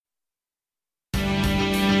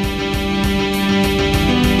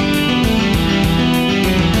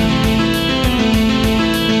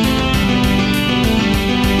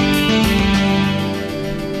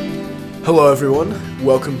Hello everyone,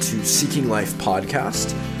 welcome to Seeking Life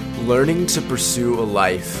Podcast, learning to pursue a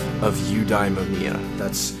life of eudaimonia.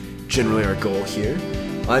 That's generally our goal here.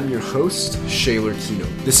 I'm your host, Shaylor Kino.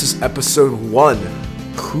 This is episode 1,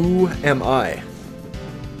 Who Am I?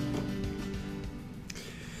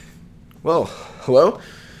 Well, hello.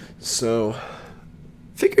 So,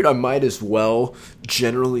 figured I might as well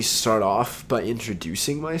generally start off by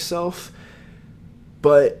introducing myself,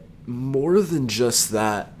 but more than just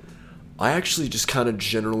that, I actually just kind of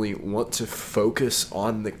generally want to focus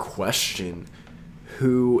on the question,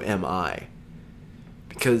 who am I?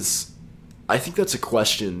 Because I think that's a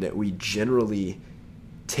question that we generally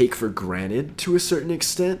take for granted to a certain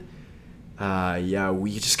extent.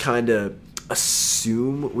 We just kind of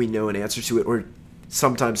assume we know an answer to it, or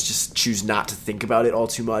sometimes just choose not to think about it all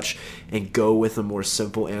too much and go with a more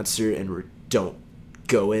simple answer and don't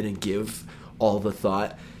go in and give all the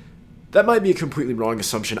thought. That might be a completely wrong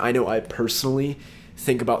assumption. I know I personally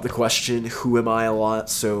think about the question, who am I, a lot,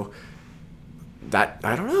 so that,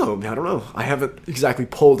 I don't know. I haven't exactly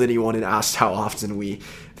polled anyone and asked how often we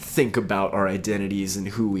think about our identities and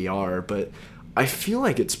who we are, but I feel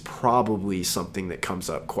like it's probably something that comes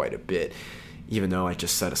up quite a bit, even though I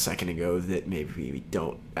just said a second ago that maybe we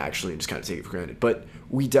don't actually just kind of take it for granted. But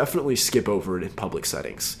we definitely skip over it in public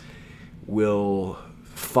settings. We'll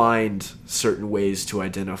find certain ways to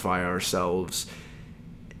identify ourselves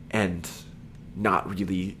and not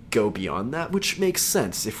really go beyond that, which makes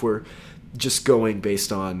sense if we're just going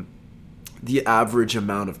based on the average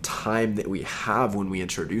amount of time that we have when we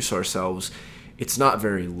introduce ourselves. It's not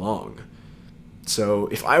very long. So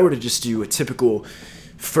if I were to just do a typical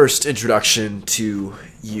first introduction to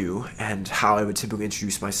you and how I would typically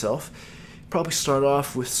introduce myself, probably start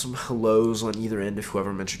off with some hellos on either end of whoever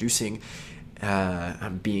I'm introducing.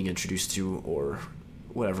 I'm being introduced to, or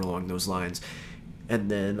whatever along those lines.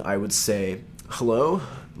 And then I would say, hello,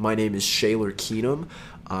 my name is Shaylor Keenum.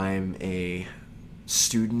 I'm a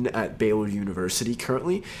student at Baylor University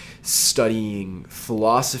currently, studying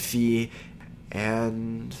philosophy,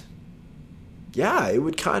 and yeah, it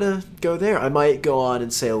would kind of go there. I might go on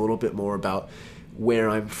and say a little bit more about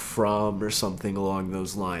where I'm from or something along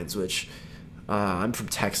those lines, which I'm from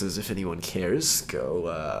Texas, if anyone cares.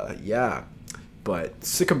 But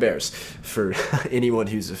Sick 'em Bears for anyone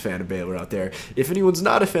who's a fan of Baylor out there. If anyone's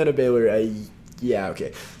not a fan of Baylor,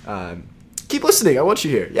 okay. Keep listening. I want you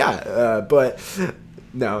here. But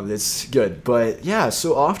no, it's good. But yeah,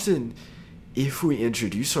 so often if we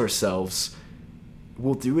introduce ourselves,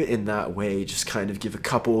 we'll do it in that way. Just kind of give a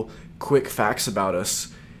couple quick facts about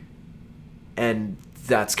us. And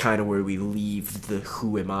that's kind of where we leave the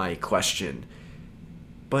who am I question.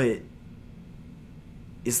 But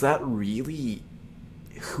is that really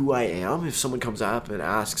who I am? If someone comes up and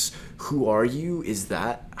asks, who are you? Is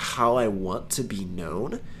that how I want to be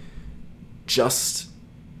known? Just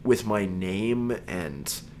with my name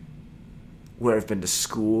and where I've been to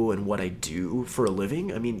school and what I do for a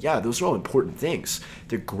living? I mean, yeah, those are all important things.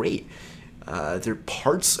 They're great. They're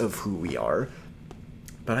parts of who we are.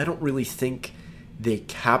 But I don't really think they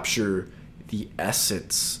capture the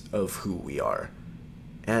essence of who we are.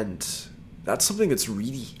 And that's something that's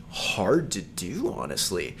really hard to do,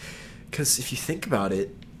 honestly. Because if you think about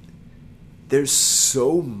it, there's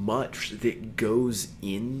so much that goes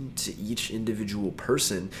into each individual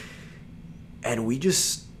person, and we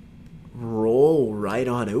just roll right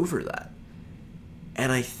on over that.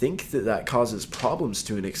 And I think that causes problems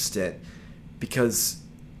to an extent, because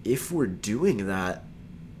if we're doing that,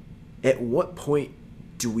 at what point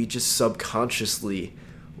do we just subconsciously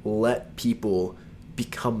let people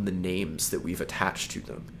become the names that we've attached to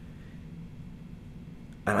them?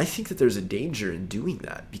 And I think that there's a danger in doing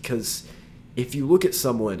that, because if you look at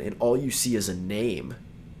someone and all you see is a name,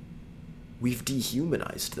 we've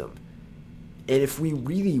dehumanized them. And if we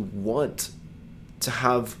really want to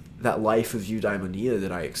have that life of eudaimonia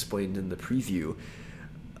that I explained in the preview,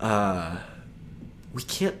 we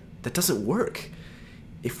can't, that doesn't work.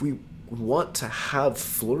 If we want to have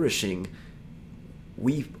flourishing,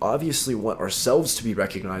 we obviously want ourselves to be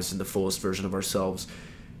recognized in the fullest version of ourselves,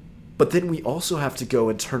 but then we also have to go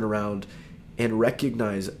and turn around and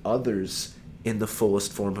recognize others in the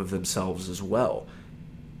fullest form of themselves as well.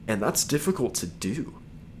 And that's difficult to do.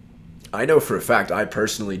 I know for a fact I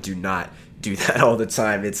personally do not do that all the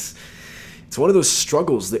time. It's one of those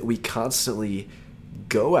struggles that we constantly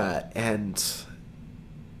go at, and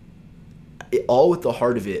all at the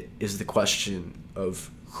heart of it is the question of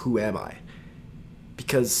who am I?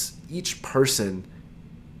 Because each person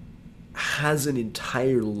has an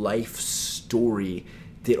entire life story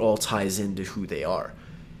that all ties into who they are.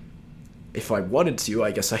 if I wanted to,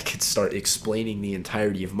 I guess I could start explaining the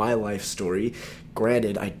entirety of my life story.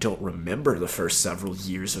 Granted, I don't remember the first several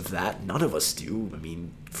years of that. None of us do. I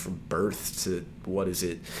mean, from birth to,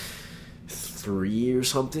 3 or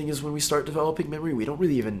something is when we start developing memory. We don't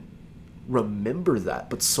really even remember that,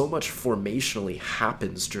 but so much formationally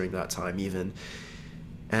happens during that time even.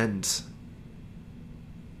 And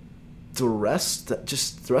the rest of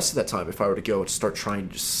that time, if I were to go and start trying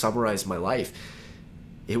to summarize my life,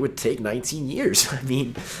 it would take 19 years. I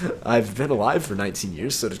mean, I've been alive for 19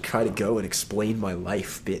 years, so to try to go and explain my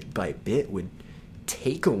life bit by bit would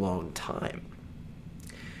take a long time.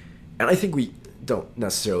 And I think I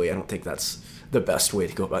don't think that's the best way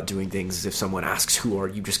to go about doing things. Is if someone asks who are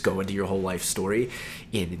you, just go into your whole life story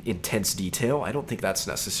in intense detail. I don't think that's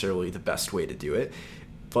necessarily the best way to do it.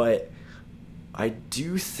 But I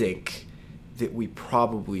do think that we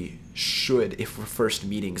probably should, if we're first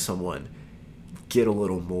meeting someone, get a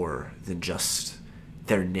little more than just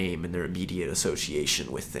their name and their immediate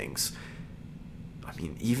association with things. I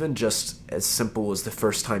mean, even just as simple as the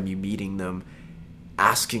first time you meeting them,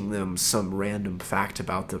 asking them some random fact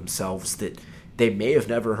about themselves that they may have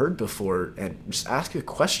never heard before, and just ask a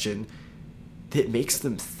question that makes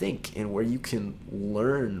them think and where you can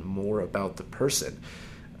learn more about the person.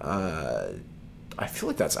 I feel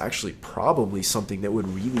like that's actually probably something that would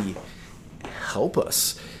really help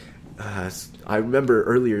us. I remember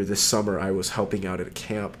earlier this summer I was helping out at a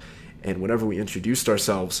camp, and whenever we introduced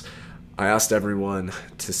ourselves, I asked everyone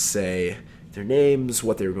to say their names,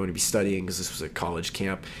 what they were going to be studying, because this was a college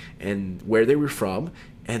camp, and where they were from,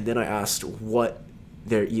 and then I asked what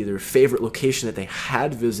their either favorite location that they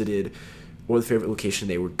had visited or the favorite location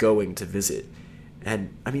they were going to visit.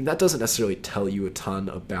 And I mean, that doesn't necessarily tell you a ton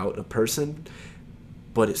about a person,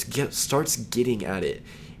 but it starts getting at it,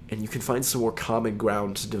 and you can find some more common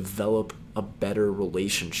ground to develop a better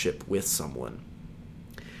relationship with someone.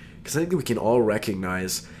 Because I think that we can all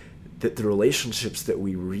recognize that the relationships that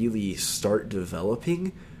we really start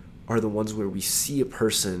developing are the ones where we see a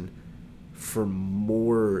person for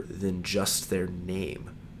more than just their name.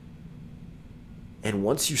 And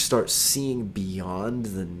once you start seeing beyond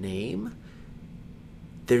the name,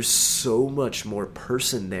 there's so much more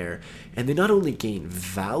person there, and they not only gain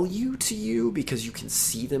value to you because you can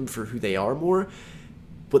see them for who they are more,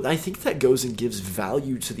 but I think that goes and gives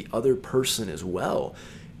value to the other person as well,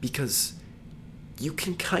 because you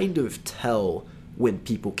can kind of tell when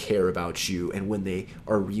people care about you and when they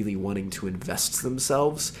are really wanting to invest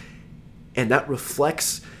themselves, and that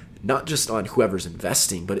reflects not just on whoever's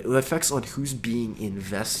investing, but it affects on who's being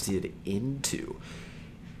invested into.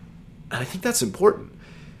 And I think that's important,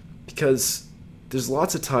 because there's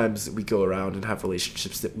lots of times that we go around and have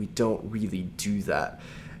relationships that we don't really do that.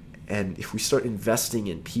 And if we start investing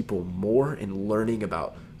in people more and learning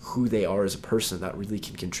about who they are as a person, that really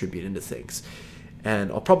can contribute into things.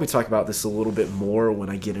 And I'll probably talk about this a little bit more when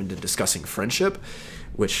I get into discussing friendship,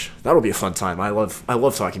 which that'll be a fun time. I love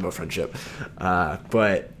talking about friendship.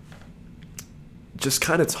 But just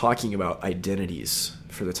kind of talking about identities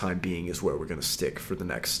for the time being is where we're going to stick for the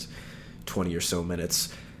next 20 or so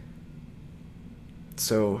minutes.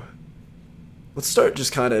 So let's start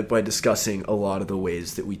just kind of by discussing a lot of the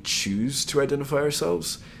ways that we choose to identify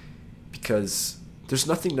ourselves, because there's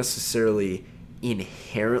nothing necessarily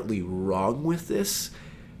inherently wrong with this,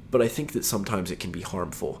 but I think that sometimes it can be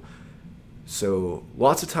harmful. So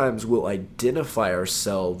lots of times we'll identify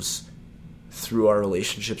ourselves through our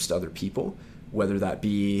relationships to other people, whether that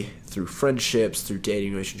be through friendships, through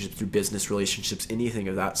dating relationships, through business relationships, anything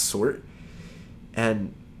of that sort.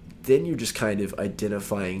 And then you're just kind of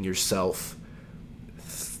identifying yourself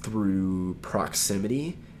through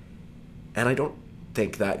proximity. And I don't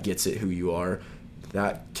think that gets at who you are.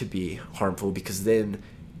 That could be harmful, because then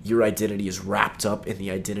your identity is wrapped up in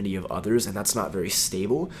the identity of others, and that's not very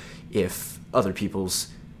stable. If other people's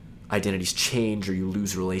identities change, or you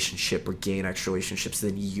lose a relationship or gain extra relationships,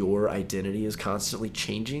 then your identity is constantly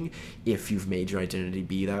changing if you've made your identity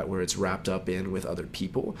be that, where it's wrapped up in with other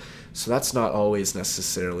people. So that's not always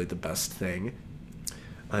necessarily the best thing.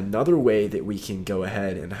 Another way that we can go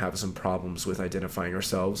ahead and have some problems with identifying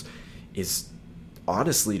ourselves is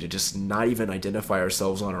honestly to just not even identify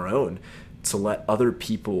ourselves on our own, to let other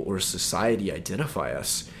people or society identify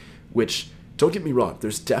us, which, don't get me wrong,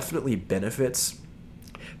 there's definitely benefits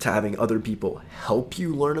to having other people help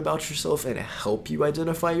you learn about yourself and help you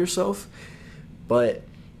identify yourself. But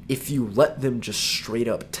if you let them just straight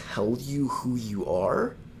up tell you who you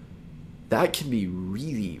are, that can be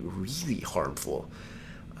really, really harmful.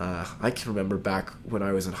 I can remember back when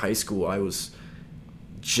I was in high school, I was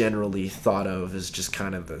generally thought of as just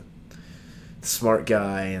kind of smart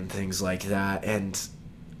guy and things like that. And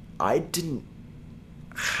I didn't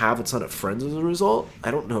have a ton of friends as a result.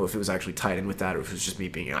 I don't know if it was actually tied in with that or if it was just me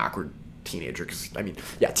being an awkward teenager. Because, I mean,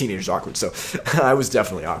 yeah, teenagers are awkward. So I was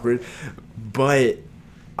definitely awkward. But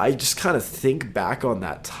I just kind of think back on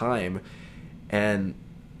that time and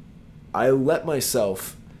I let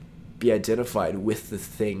myself be identified with the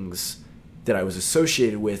things that I was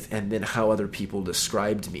associated with and then how other people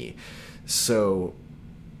described me. So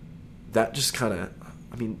that just kind of,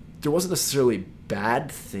 I mean, there wasn't necessarily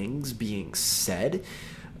bad things being said.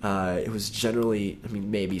 It was generally, I mean,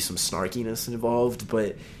 maybe some snarkiness involved,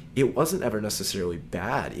 but it wasn't ever necessarily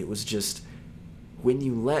bad. It was just when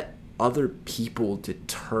you let other people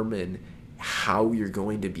determine how you're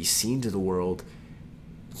going to be seen to the world,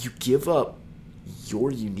 you give up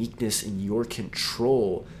your uniqueness and your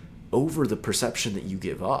control over the perception that you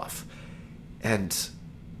give off. And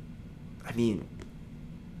I mean,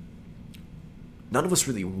 none of us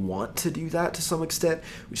really want to do that to some extent.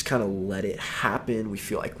 We just kind of let it happen. We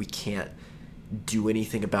feel like we can't do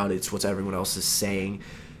anything about it. It's what everyone else is saying.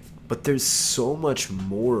 But there's so much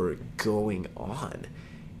more going on.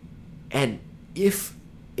 And if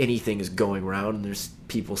anything is going around and there's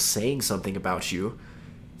people saying something about you,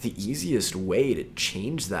 the easiest way to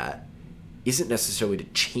change that isn't necessarily to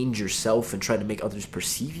change yourself and try to make others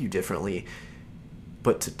perceive you differently,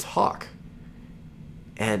 but to talk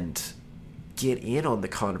and get in on the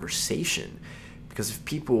conversation. Because if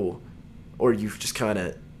people, or you just kind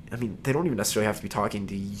of, I mean, they don't even necessarily have to be talking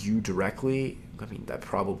to you directly. I mean, that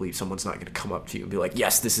probably someone's not going to come up to you and be like,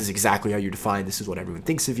 yes, this is exactly how you're defined. This is what everyone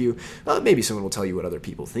thinks of you. Maybe someone will tell you what other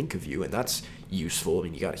people think of you, and that's useful. I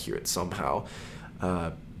mean, you got to hear it somehow.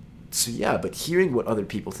 So yeah, but hearing what other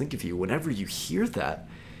people think of you, whenever you hear that,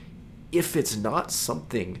 if it's not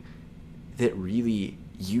something that really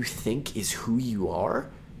you think is who you are,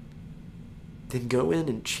 then go in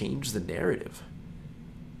and change the narrative.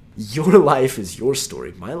 Your life is your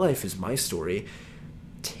story. My life is my story.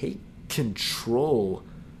 Take control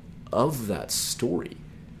of that story.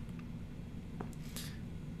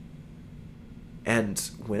 And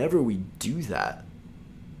whenever we do that,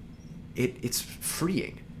 it's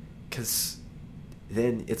freeing. Because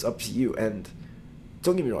then it's up to you. And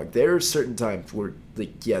don't get me wrong, there are certain times where,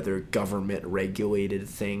 like, yeah, there are government-regulated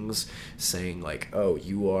things saying, like, oh,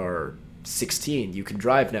 you are 16, you can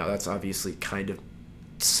drive now. That's obviously kind of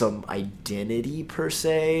some identity, per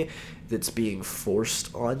se, that's being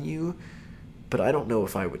forced on you. But I don't know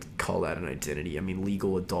if I would call that an identity. I mean,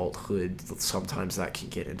 legal adulthood, sometimes that can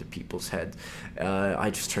get into people's head. I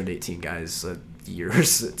just turned 18, guys, year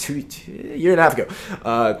and a half ago.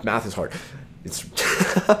 Math is hard.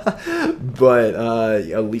 But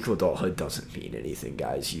legal adulthood doesn't mean anything,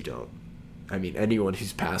 guys. You don't. I mean, anyone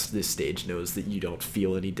who's past this stage knows that you don't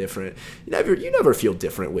feel any different. You never feel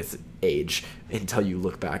different with age until you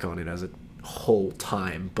look back on it as a whole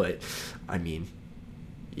time. But I mean,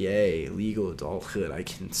 yay, legal adulthood. I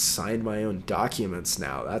can sign my own documents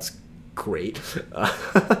now. That's great.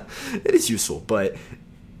 It is useful, but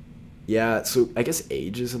yeah, so I guess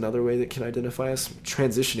age is another way that can identify us.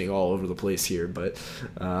 Transitioning all over the place here, but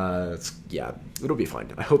yeah, it'll be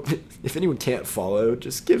fine. I hope if anyone can't follow,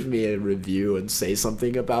 just give me a review and say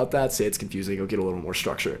something about that. Say it's confusing. I'll get a little more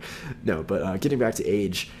structure. No, but getting back to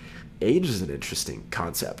age is an interesting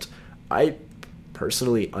concept. I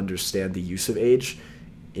personally understand the use of age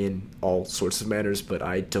in all sorts of manners, but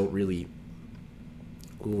I don't really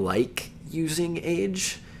like using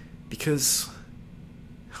age because,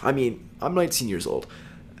 I mean, I'm 19 years old.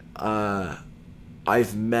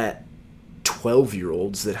 I've met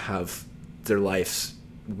 12-year-olds that have their lives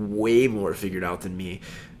way more figured out than me.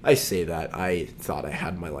 I say that. I thought I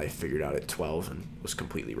had my life figured out at 12 and was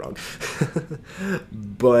completely wrong.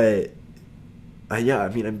 But yeah, I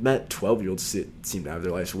mean, I've met 12-year-olds that seem to have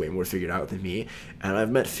their lives way more figured out than me, and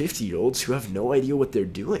I've met 50-year-olds who have no idea what they're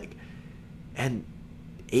doing. And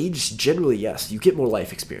age, generally, yes, you get more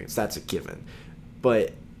life experience. That's a given.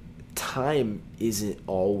 But time isn't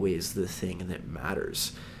always the thing that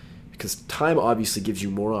matters. Because time obviously gives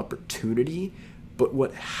you more opportunity, but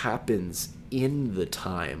what happens in the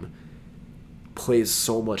time plays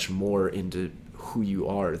so much more into who you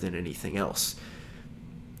are than anything else.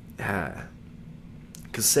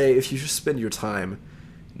 Because say, if you just spend your time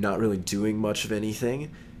not really doing much of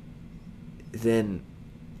anything, then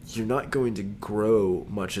you're not going to grow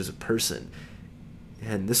much as a person.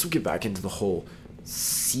 And this will get back into the whole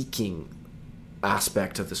seeking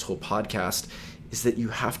aspect of this whole podcast, is that you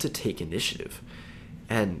have to take initiative.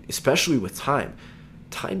 And especially with time,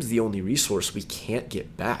 time's the only resource we can't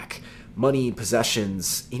get back. Money,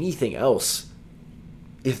 possessions, anything else,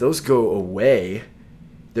 if those go away,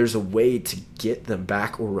 there's a way to get them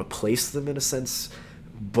back or replace them in a sense,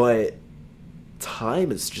 but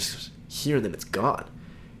time is just here and then it's gone.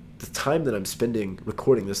 The time that I'm spending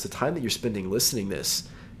recording this, the time that you're spending listening this,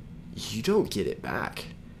 you don't get it back.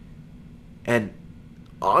 And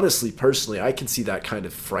honestly, personally, I can see that kind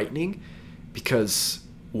of frightening, because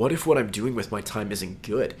what if what I'm doing with my time isn't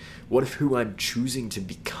good? What if who I'm choosing to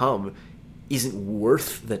become isn't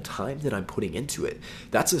worth the time that I'm putting into it?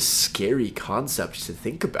 That's a scary concept to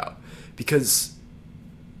think about, because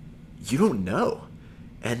you don't know,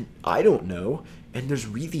 and I don't know, and there's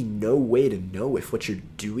really no way to know if what you're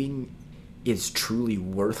doing is truly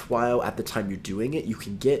worthwhile at the time you're doing it. You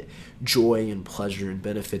can get joy and pleasure and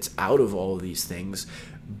benefits out of all of these things,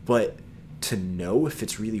 but to know if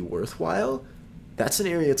it's really worthwhile, that's an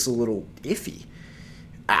area that's a little iffy.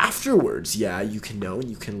 Afterwards, yeah, you can know and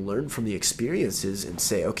you can learn from the experiences and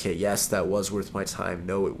say, okay, yes, that was worth my time.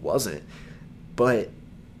 No, it wasn't. But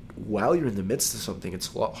while you're in the midst of something,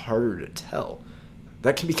 it's a lot harder to tell.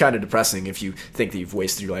 That can be kind of depressing if you think that you've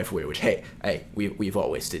wasted your life away, which, hey, we've all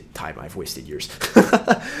wasted time. I've wasted years.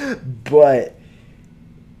 But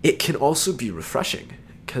it can also be refreshing,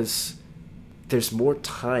 because there's more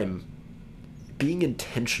time. Being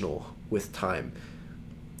intentional with time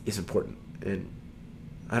is important. And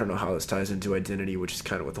I don't know how this ties into identity, which is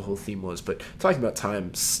kind of what the whole theme was, but talking about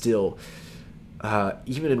time still,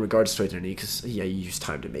 even in regards to identity, because, yeah, you use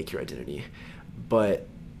time to make your identity, but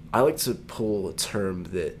I like to pull a term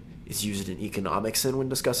that is used in economics when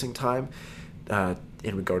discussing time,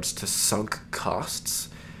 in regards to sunk costs.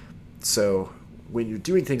 So when you're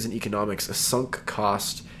doing things in economics, a sunk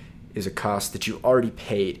cost is a cost that you already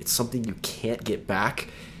paid. It's something you can't get back,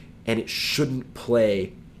 and it shouldn't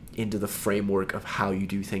play into the framework of how you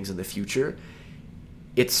do things in the future.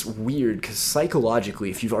 It's weird because psychologically,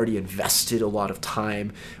 if you've already invested a lot of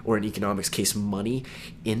time, or in economics case, money,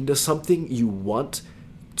 into something, you want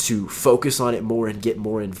to focus on it more and get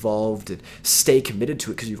more involved and stay committed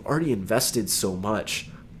to it because you've already invested so much.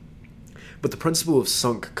 But the principle of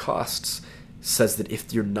sunk costs says that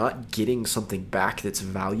if you're not getting something back that's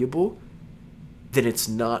valuable, then it's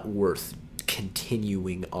not worth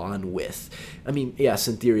continuing on with. I mean, yes,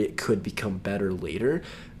 in theory, it could become better later,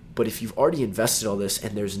 but if you've already invested all this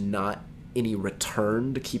and there's not any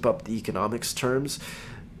return, to keep up the economics terms,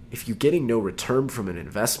 if you're getting no return from an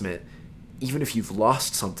investment, even if you've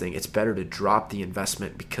lost something, it's better to drop the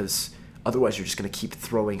investment, because otherwise you're just going to keep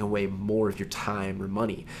throwing away more of your time or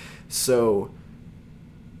money. So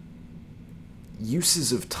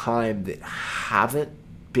uses of time that haven't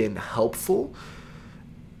been helpful,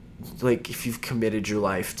 like if you've committed your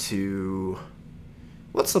life to,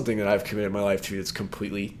 what's something that I've committed my life to that's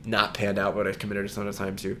completely not panned out, but I've committed a ton of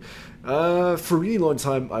time to? For a really long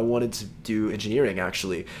time, I wanted to do engineering,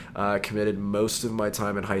 actually. Committed most of my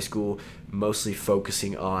time in high school, mostly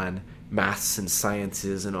focusing on maths and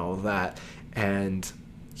sciences and all of that. And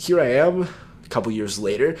here I am, a couple years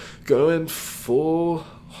later, going full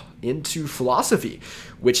into philosophy,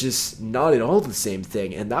 which is not at all the same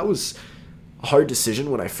thing. And that was a hard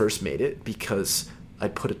decision when I first made it, because I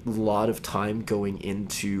put a lot of time going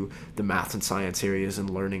into the math and science areas and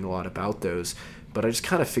learning a lot about those, but I just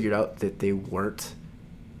kind of figured out that they weren't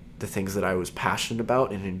the things that I was passionate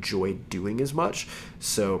about and enjoyed doing as much,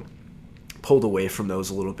 so pulled away from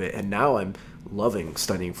those a little bit, and now I'm loving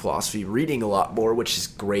studying philosophy, reading a lot more, which is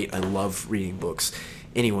great. I love reading books.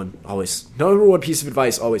 Anyone, always, number one piece of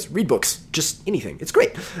advice, always read books, just anything, it's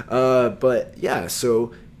great. But yeah,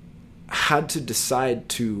 so had to decide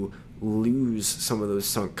to lose some of those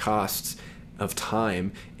sunk costs of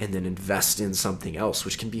time and then invest in something else,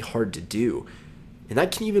 which can be hard to do. And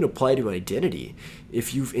that can even apply to identity.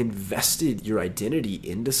 If you've invested your identity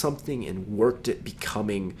into something and worked at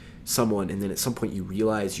becoming someone, and then at some point you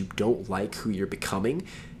realize you don't like who you're becoming,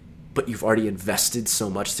 but you've already invested so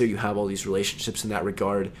much there, you have all these relationships in that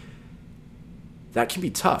regard, that can be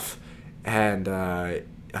tough. And I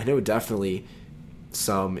know definitely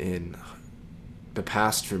some in the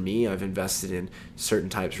past for me, I've invested in certain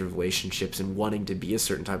types of relationships and wanting to be a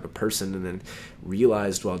certain type of person, and then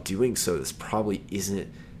realized while doing so this probably isn't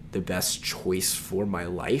the best choice for my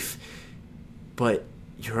life. But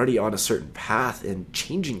you're already on a certain path, and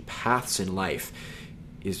changing paths in life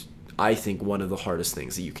is, I think, one of the hardest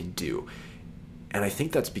things that you can do. And I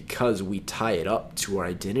think that's because we tie it up to our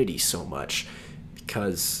identity so much,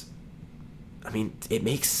 because, I mean, it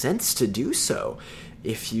makes sense to do so.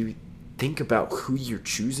 If you think about who you're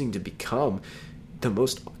choosing to become, the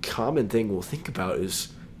most common thing we'll think about is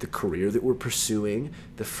the career that we're pursuing,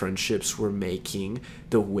 the friendships we're making,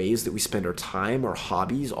 the ways that we spend our time, our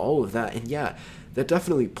hobbies, all of that. And yeah, that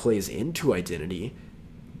definitely plays into identity.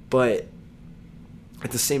 But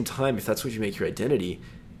at the same time, if that's what you make your identity,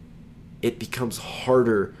 it becomes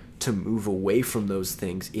harder to move away from those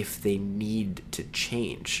things if they need to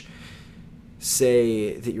change.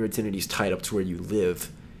 Say that your identity is tied up to where you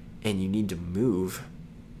live and you need to move.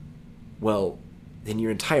 Well, then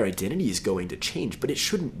your entire identity is going to change, but it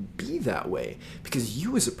shouldn't be that way, because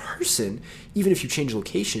you as a person, even if you change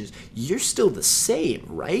locations, you're still the same,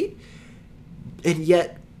 right? And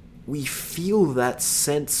yet we feel that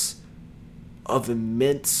sense of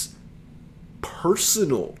immense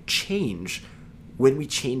personal change when we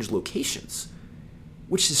change locations,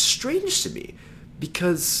 which is strange to me,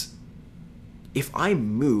 because if I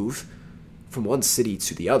move from one city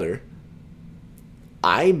to the other,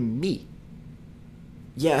 I'm me.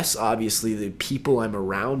 Yes, obviously the people I'm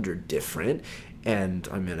around are different, and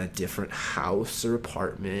I'm in a different house or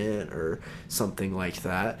apartment or something like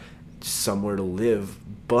that, somewhere to live,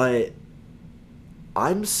 but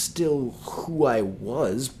I'm still who I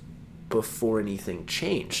was before anything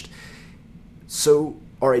changed. So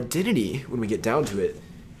our identity, when we get down to it,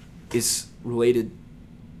 is related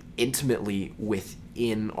intimately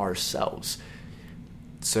within ourselves.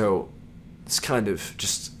 So it's kind of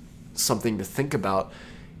just something to think about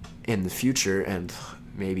in the future, and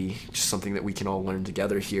maybe just something that we can all learn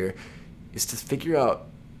together here, is to figure out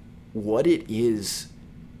what it is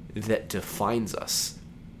that defines us.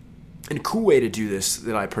 And a cool way to do this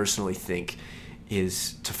that I personally think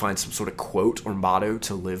is to find some sort of quote or motto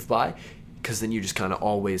to live by, because then you just kind of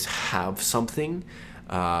always have something.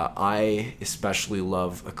 I especially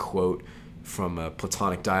love a quote from a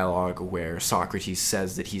Platonic dialogue where Socrates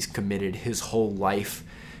says that he's committed his whole life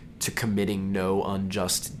to committing no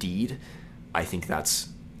unjust deed. I think that's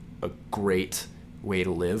a great way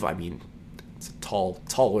to live. I mean, it's a tall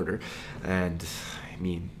order. And I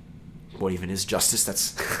mean, what even is justice?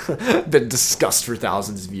 That's been discussed for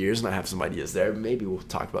thousands of years, and I have some ideas there. Maybe we'll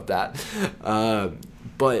talk about that.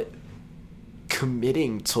 But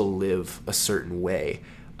committing to live a certain way,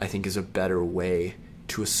 I think, is a better way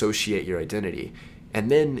to associate your identity.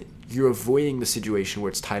 And then you're avoiding the situation where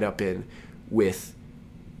it's tied up in with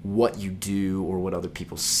what you do or what other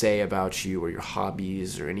people say about you or your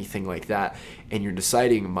hobbies or anything like that. And you're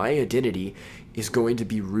deciding, my identity is going to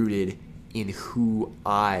be rooted in who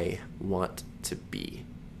I want to be.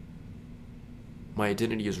 My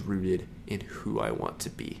identity is rooted in who I want to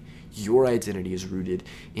be. Your identity is rooted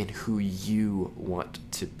in who you want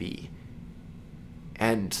to be.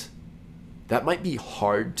 And that might be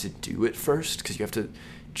hard to do at first, because you have to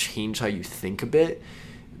change how you think a bit,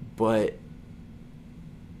 but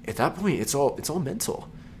at that point, it's all mental.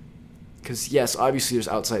 Because yes, obviously there's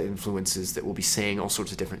outside influences that will be saying all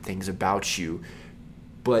sorts of different things about you,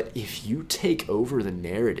 but if you take over the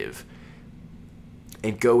narrative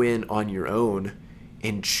and go in on your own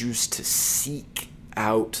and choose to seek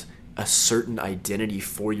out a certain identity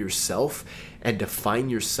for yourself and define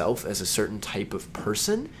yourself as a certain type of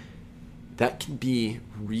person, that can be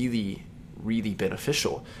really, really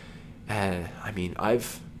beneficial. I mean,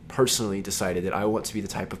 I've personally decided that I want to be the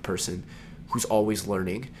type of person who's always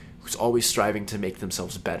learning, who's always striving to make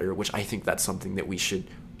themselves better, which I think that's something that we should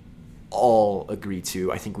all agree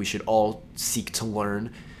to. I think we should all seek to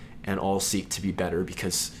learn and all seek to be better,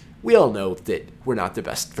 because we all know that we're not the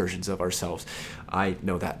best versions of ourselves. I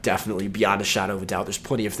know that definitely beyond a shadow of a doubt. There's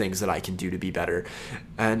plenty of things that I can do to be better.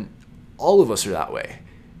 And all of us are that way.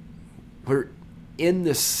 We're in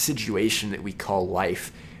this situation that we call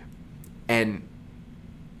life, and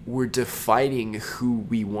we're defining who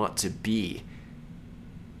we want to be.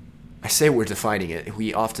 I say we're defining it.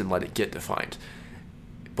 We often let it get defined.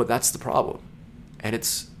 But that's the problem. And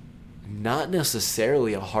it's not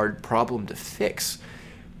necessarily a hard problem to fix.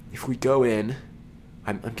 If we go in,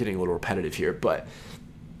 I'm getting a little repetitive here, but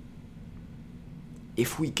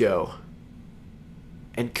if we go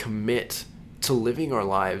and commit to living our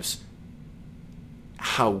lives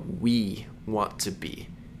how we want to be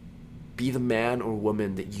the man or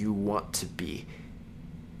woman that you want to be,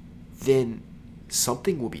 then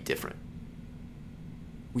something will be different.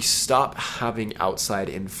 We stop having outside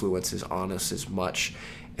influences on us as much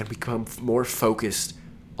and become more focused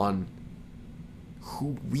on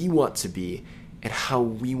who we want to be and how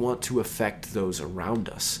we want to affect those around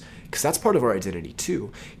us. Because that's part of our identity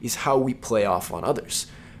too, is how we play off on others.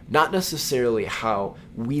 Not necessarily how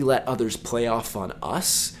we let others play off on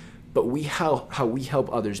us, but how we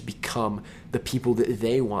help others become the people that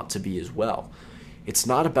they want to be as well. It's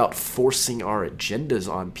not about forcing our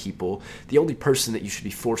agendas on people. The only person that you should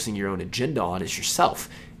be forcing your own agenda on is yourself.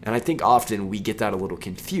 And I think often we get that a little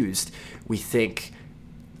confused. We think,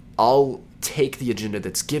 I'll take the agenda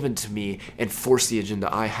that's given to me and force the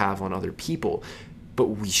agenda I have on other people. But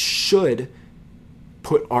we should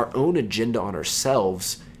put our own agenda on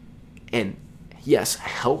ourselves and, yes,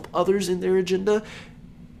 help others in their agenda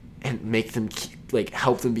and make them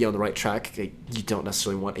help them be on the right track. You don't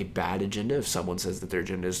necessarily want a bad agenda. If someone says that their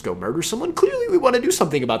agenda is to go murder someone, clearly we want to do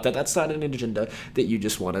something about that. That's not an agenda that you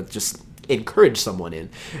just want to just encourage someone in.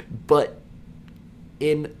 But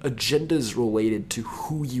in agendas related to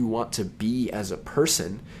who you want to be as a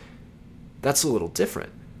person, that's a little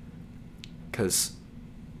different. Because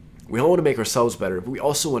we all want to make ourselves better, but we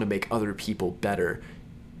also want to make other people better.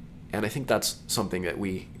 And I think that's something that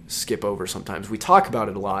we skip over sometimes. We talk about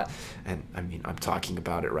it a lot, and I mean, I'm talking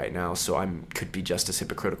about it right now, so I could be just as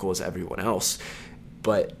hypocritical as everyone else.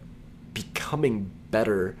 But becoming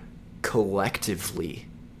better collectively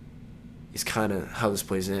is kind of how this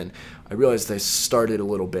plays in. I realized I started a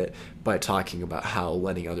little bit by talking about how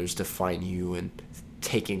letting others define you and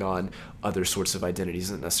taking on other sorts of identities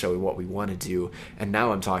isn't necessarily what we want to do. And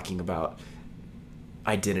now I'm talking about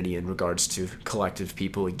identity in regards to collective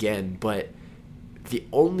people again, but the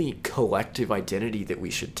only collective identity that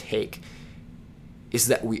we should take is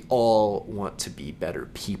that we all want to be better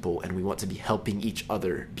people and we want to be helping each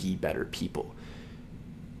other be better people.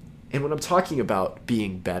 And when I'm talking about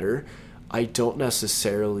being better, I don't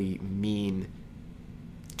necessarily mean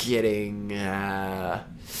getting,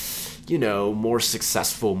 more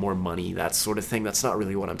successful, more money, that sort of thing. That's not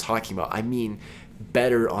really what I'm talking about. I mean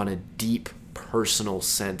better on a deep personal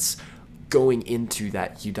sense, going into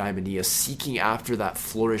that eudaimonia, seeking after that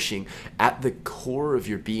flourishing at the core of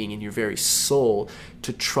your being, in your very soul,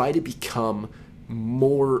 to try to become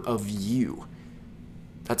more of you.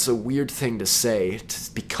 That's a weird thing to say,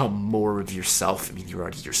 to become more of yourself. I mean, you're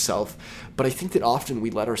already yourself. But I think that often we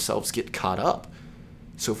let ourselves get caught up.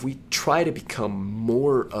 So if we try to become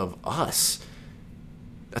more of us,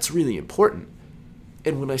 that's really important.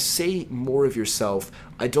 And when I say more of yourself,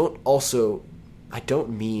 I don't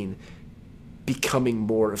mean becoming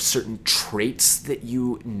more of certain traits that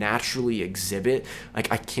you naturally exhibit.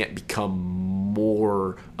 Like, I can't become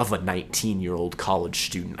more of a 19-year-old college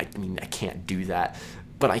student. I mean, I can't do that.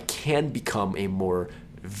 But I can become a more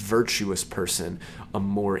virtuous person, a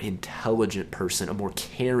more intelligent person, a more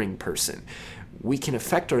caring person. We can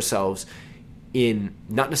affect ourselves in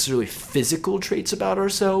not necessarily physical traits about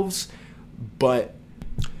ourselves, but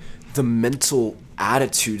the mental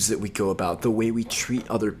attitudes that we go about, the way we treat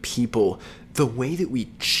other people, the way that we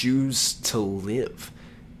choose to live.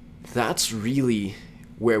 That's really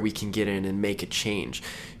where we can get in and make a change.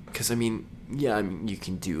 Because, you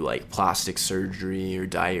can do like plastic surgery or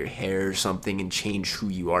dye your hair or something and change who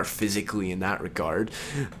you are physically in that regard.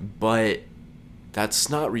 But that's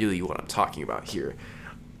not really what I'm talking about here.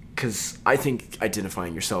 Because I think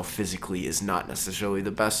identifying yourself physically is not necessarily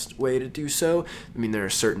the best way to do so. I mean, there are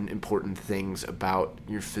certain important things about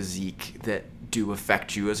your physique that do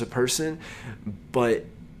affect you as a person, but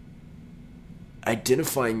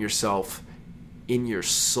identifying yourself in your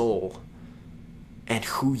soul and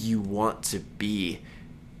who you want to be,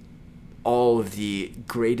 all of the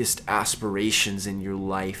greatest aspirations in your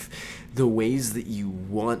life, the ways that you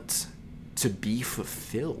want to be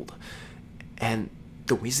fulfilled, and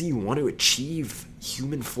the ways that you want to achieve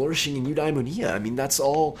human flourishing in eudaimonia. I mean, that's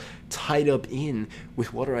all tied up in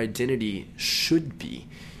with what our identity should be.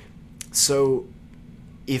 So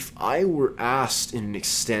if I were asked in an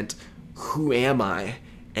extent, who am I?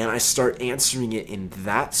 And I start answering it in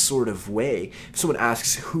that sort of way. If someone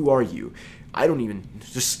asks, who are you? I don't even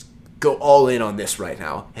just go all in on this right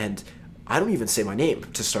now. And I don't even say my name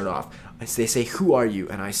to start off. They say, who are you?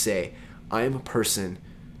 And I say, I am a person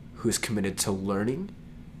who is committed to learning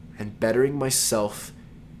and bettering myself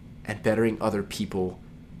and bettering other people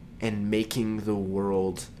and making the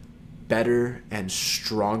world better and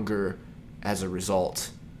stronger as a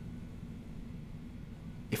result.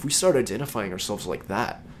 If we start identifying ourselves like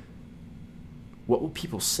that, what will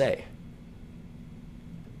people say?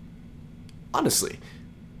 Honestly,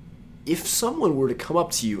 if someone were to come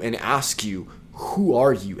up to you and ask you, who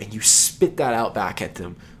are you? And you spit that out back at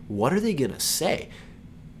them, what are they going to say?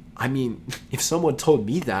 I mean, if someone told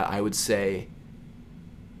me that, I would say,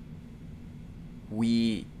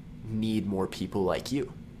 we need more people like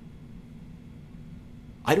you.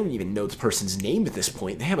 I don't even know the person's name at this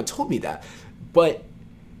point. They haven't told me that. But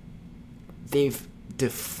they've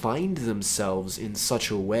defined themselves in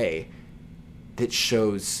such a way that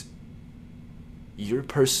shows you're a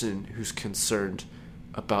person who's concerned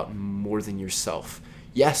about more than yourself.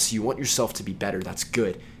 Yes, you want yourself to be better. That's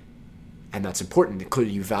good. And that's important.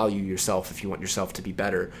 Clearly, you value yourself if you want yourself to be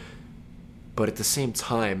better. But at the same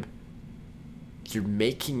time, you're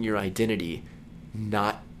making your identity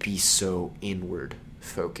not be so inward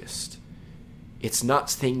focused. It's not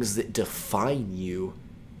things that define you,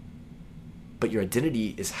 but your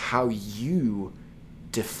identity is how you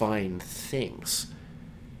define things.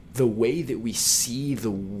 The way that we see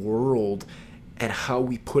the world and how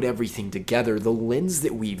we put everything together, the lens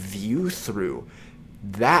that we view through,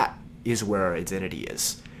 that is where our identity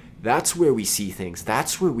is. That's where we see things.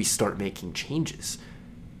 That's where we start making changes.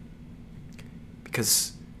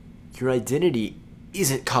 Because your identity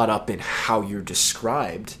isn't caught up in how you're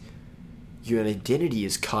described. Your identity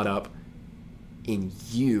is caught up in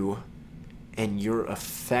you and your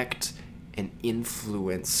effect and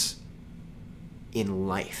influence in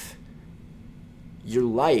life. Your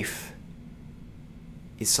life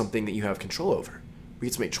is something that you have control over. We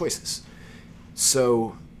get to make choices.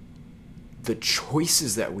 So the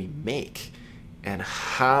choices that we make and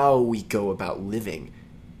how we go about living,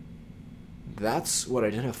 that's what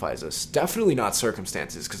identifies us. Definitely not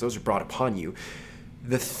circumstances, because those are brought upon you.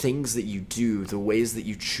 The things that you do, the ways that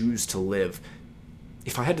you choose to live.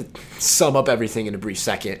 If I had to sum up everything in a brief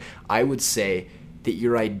second, I would say that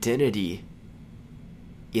your identity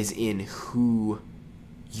is in who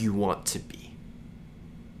you want to be.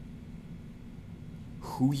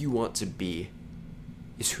 Who you want to be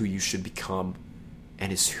is who you should become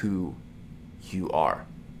and is who you are.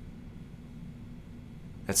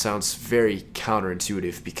 That sounds very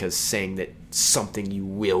counterintuitive, because saying that something you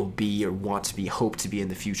will be or want to be, hope to be in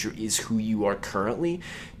the future is who you are currently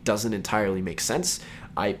doesn't entirely make sense.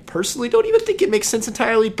 I personally don't even think it makes sense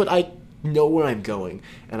entirely, but I know where I'm going,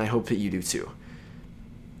 and I hope that you do too.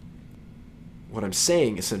 What I'm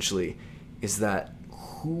saying, essentially, is that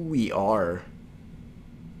who we are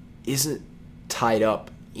isn't tied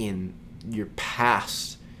up in your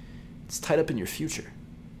past. It's tied up in your future.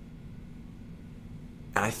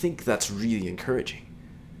 And I think that's really encouraging,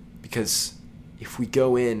 because if we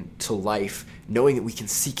go into life knowing that we can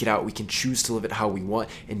seek it out, we can choose to live it how we want,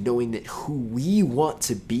 and knowing that who we want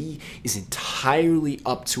to be is entirely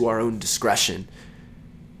up to our own discretion,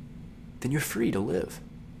 then you're free to live,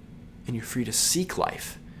 and you're free to seek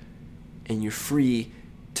life, and you're free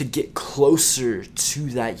to get closer to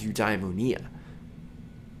that eudaimonia.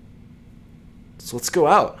 So let's go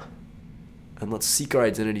out and let's seek our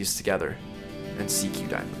identities together and seek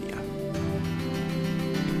eudaimonia.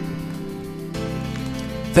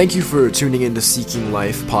 Thank you for tuning in to Seeking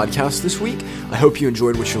Life podcast this week. I hope you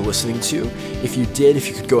enjoyed what you're listening to. If you did, if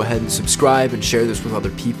you could go ahead and subscribe and share this with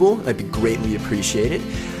other people, that'd be greatly appreciated.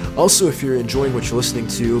 Also, if you're enjoying what you're listening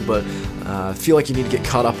to, but feel like you need to get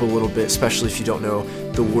caught up a little bit, especially if you don't know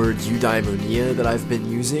the word eudaimonia that I've been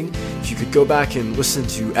using, if you could go back and listen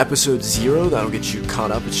to episode 0, that'll get you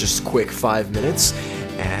caught up. It's just a quick 5 minutes.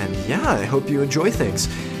 And yeah, I hope you enjoy things.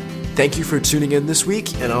 Thank you for tuning in this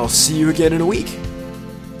week, and I'll see you again in a week.